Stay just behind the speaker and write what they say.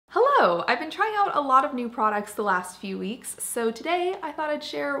Hello! I've been trying out a lot of new products the last few weeks, so today I thought I'd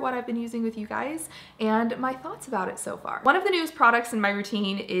share what I've been using with you guys and my thoughts about it so far. One of the newest products in my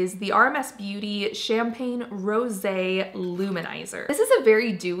routine is the RMS Beauty Champagne Rosé Luminizer. This is a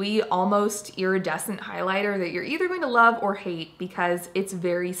very dewy, almost iridescent highlighter that you're either going to love or hate because it's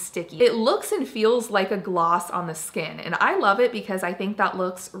very sticky. It looks and feels like a gloss on the skin, and I love it because I think that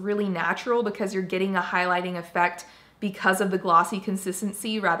looks really natural because you're getting a highlighting effect because of the glossy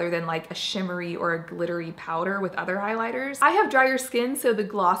consistency rather than like a shimmery or a glittery powder with other highlighters. I have drier skin, so the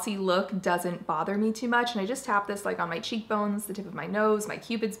glossy look doesn't bother me too much, and I just tap this like on my cheekbones, the tip of my nose, my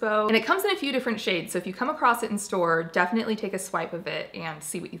cupid's bow, and it comes in a few different shades, so if you come across it in store, definitely take a swipe of it and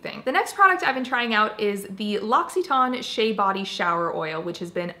see what you think. The next product I've been trying out is the L'Occitane Shea Body Shower Oil, which has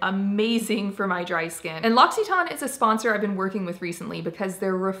been amazing for my dry skin. And L'Occitane is a sponsor I've been working with recently because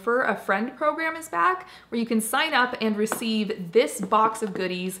their Refer a Friend program is back, where you can sign up and receive this box of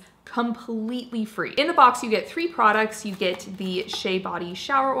goodies completely free. In the box, you get 3 products. You get the Shea Body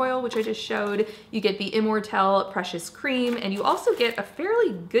Shower Oil, which I just showed. You get the Immortelle Precious Cream, and you also get a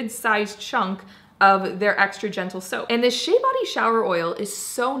fairly good sized chunk of their extra gentle soap. And this Shea Body Shower Oil is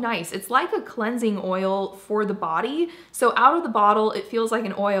so nice. It's like a cleansing oil for the body. So out of the bottle, it feels like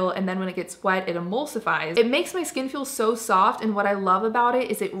an oil, and then when it gets wet, it emulsifies. It makes my skin feel so soft, and what I love about it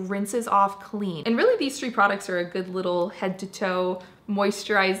is it rinses off clean. And really, these 3 products are a good little head to toe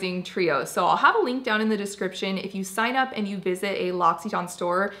moisturizing trio. So I'll have a link down in the description. If you sign up and you visit a L'Occitane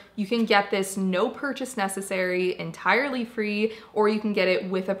store, you can get this no purchase necessary, entirely free, or you can get it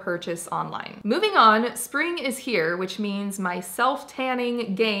with a purchase online. Moving on, spring is here, which means my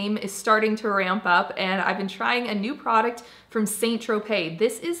self-tanning game is starting to ramp up, and I've been trying a new product from Tropez.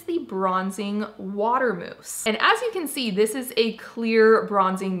 This is the Bronzing Water Mousse. And as you can see, this is a clear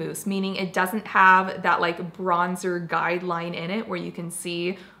bronzing mousse, meaning it doesn't have that like bronzer guideline in it where you can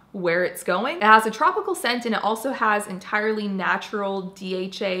see where it's going. It has a tropical scent, and it also has entirely natural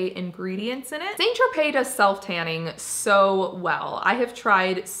DHA ingredients in it. Tropez does self-tanning so well. I have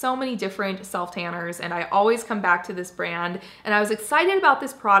tried so many different self-tanners, and I always come back to this brand, and I was excited about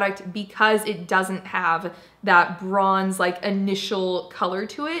this product because it doesn't have that bronze like initial color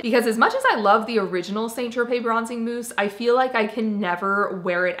to it, because as much as I love the original Tropez bronzing mousse, I feel like I can never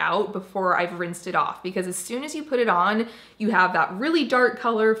wear it out before I've rinsed it off, because as soon as you put it on, you have that really dark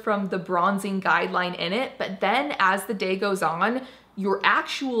color from the bronzing guideline in it, but then as the day goes on, your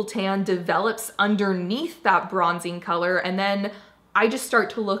actual tan develops underneath that bronzing color, and then I just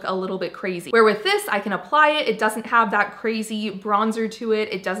start to look a little bit crazy. Where with this, I can apply it, it doesn't have that crazy bronzer to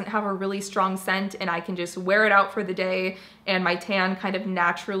it, it doesn't have a really strong scent, and I can just wear it out for the day, and my tan kind of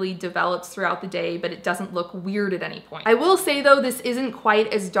naturally develops throughout the day, but it doesn't look weird at any point. I will say though, this isn't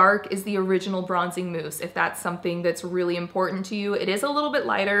quite as dark as the original bronzing mousse, if that's something that's really important to you. It is a little bit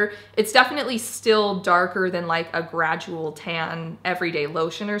lighter. It's definitely still darker than like a gradual tan everyday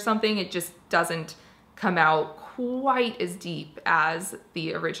lotion or something. It just doesn't come out quite as deep as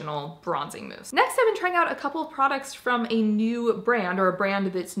the original bronzing mousse. Next, I've been trying out a couple of products from a new brand, or a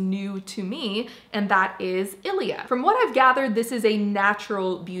brand that's new to me, and that is Ilia. From what I've gathered, this is a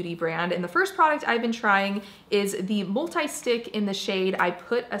natural beauty brand, and the first product I've been trying is the multi-stick in the shade I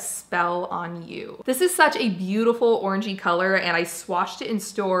Put a Spell on You. This is such a beautiful orangey color, and I swatched it in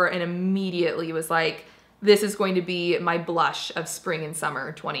store and immediately was like, this is going to be my blush of spring and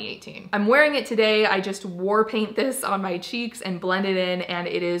summer 2018. I'm wearing it today. I just war paint this on my cheeks and blend it in, and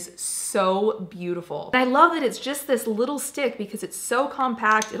it is so beautiful. And I love that it's just this little stick because it's so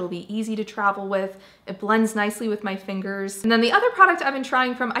compact. It'll be easy to travel with. It blends nicely with my fingers. And then the other product I've been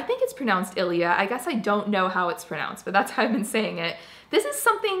trying from, I think it's pronounced Ilia. I guess I don't know how it's pronounced, but that's how I've been saying it. This is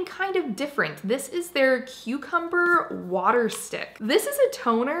something kind of different. This is their Cucumber Water Stick. This is a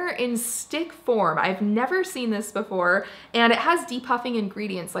toner in stick form. I've never seen this before, and it has depuffing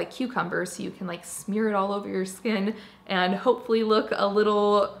ingredients like cucumber, so you can like smear it all over your skin and hopefully look a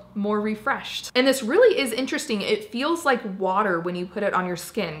little more refreshed. And this really is interesting. It feels like water when you put it on your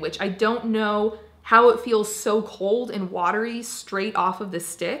skin, which I don't know how it feels so cold and watery straight off of the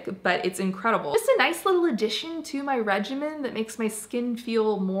stick, but it's incredible. Just a nice little addition to my regimen that makes my skin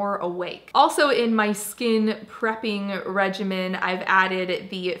feel more awake. Also in my skin prepping regimen, I've added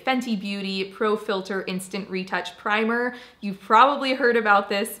the Fenty Beauty Pro Filt'r Instant Retouch Primer. You've probably heard about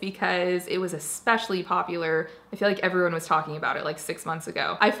this because it was especially popular. I feel like everyone was talking about it like 6 months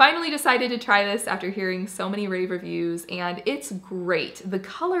ago. I finally decided to try this after hearing so many rave reviews, and it's great. The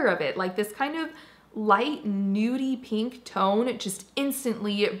color of it, like this kind of light nudie pink tone, it just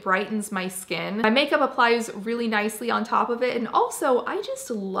instantly brightens my skin. My makeup applies really nicely on top of it, and also I just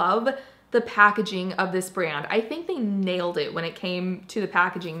love the packaging of this brand. I think they nailed it when it came to the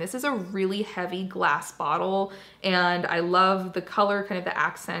packaging. This is a really heavy glass bottle, and I love the color, kind of the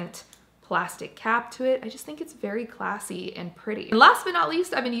accent plastic cap to it. I just think it's very classy and pretty. And last but not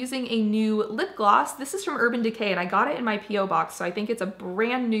least, I've been using a new lip gloss. This is from Urban Decay, and I got it in my P.O. box, so I think it's a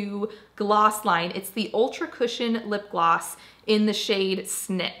brand new gloss line. It's the Ultra Cushion Lip Gloss in the shade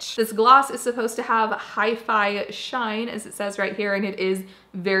Snitch. This gloss is supposed to have hi-fi shine, as it says right here, and it is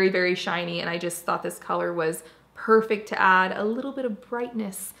very, very shiny, and I just thought this color was perfect to add a little bit of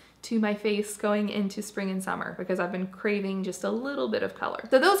brightness to my face going into spring and summer, because I've been craving just a little bit of color.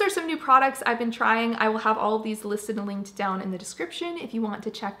 So those are some new products I've been trying. I will have all of these listed and linked down in the description if you want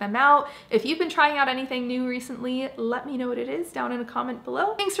to check them out. If you've been trying out anything new recently, let me know what it is down in a comment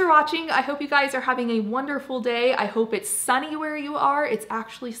below. Thanks for watching. I hope you guys are having a wonderful day. I hope it's sunny where you are. It's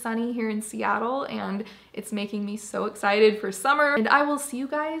actually sunny here in Seattle, and it's making me so excited for summer, and I will see you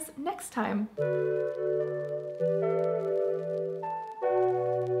guys next time.